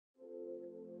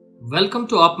Welcome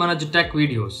to OpManager Tech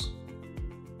videos.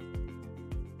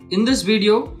 In this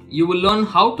video, you will learn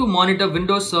how to monitor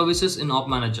Windows services in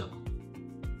OpManager.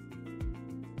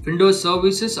 Windows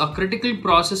services are critical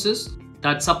processes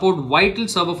that support vital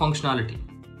server functionality.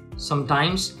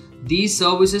 Sometimes, these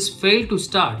services fail to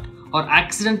start or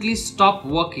accidentally stop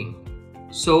working.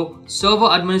 So,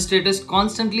 server administrators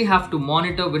constantly have to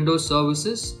monitor Windows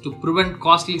services to prevent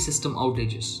costly system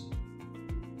outages.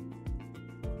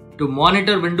 To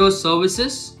monitor Windows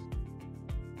services,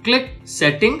 click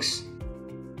Settings,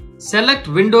 select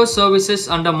Windows Services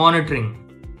under Monitoring.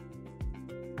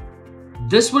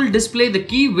 This will display the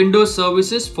key Windows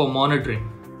services for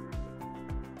monitoring.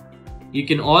 You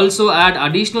can also add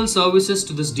additional services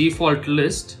to this default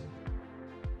list.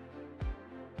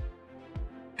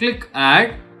 Click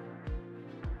Add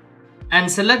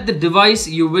and select the device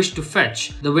you wish to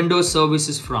fetch the Windows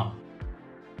services from.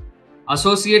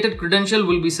 Associated credential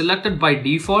will be selected by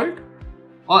default,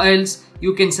 or else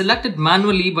you can select it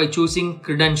manually by choosing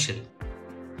Credential.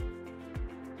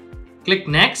 Click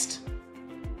Next.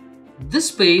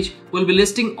 This page will be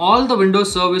listing all the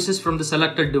Windows services from the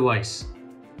selected device.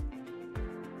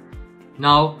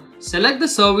 Now, select the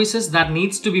services that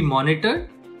needs to be monitored.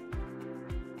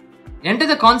 Enter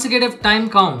the consecutive time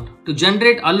count to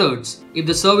generate alerts if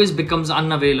the service becomes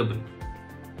unavailable.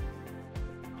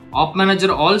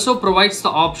 OpManager also provides the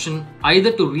option either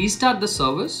to restart the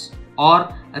service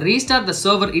or restart the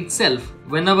server itself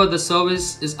whenever the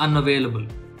service is unavailable.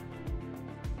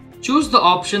 Choose the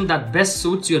option that best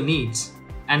suits your needs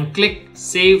and click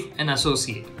Save and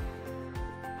Associate.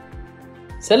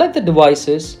 Select the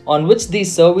devices on which these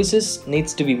services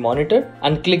needs to be monitored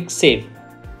and click Save.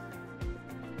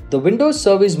 The Windows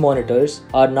service monitors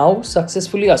are now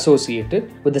successfully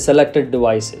associated with the selected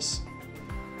devices.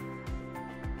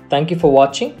 Thank you for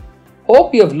watching.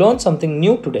 Hope you have learned something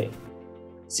new today.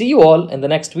 See you all in the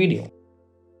next video.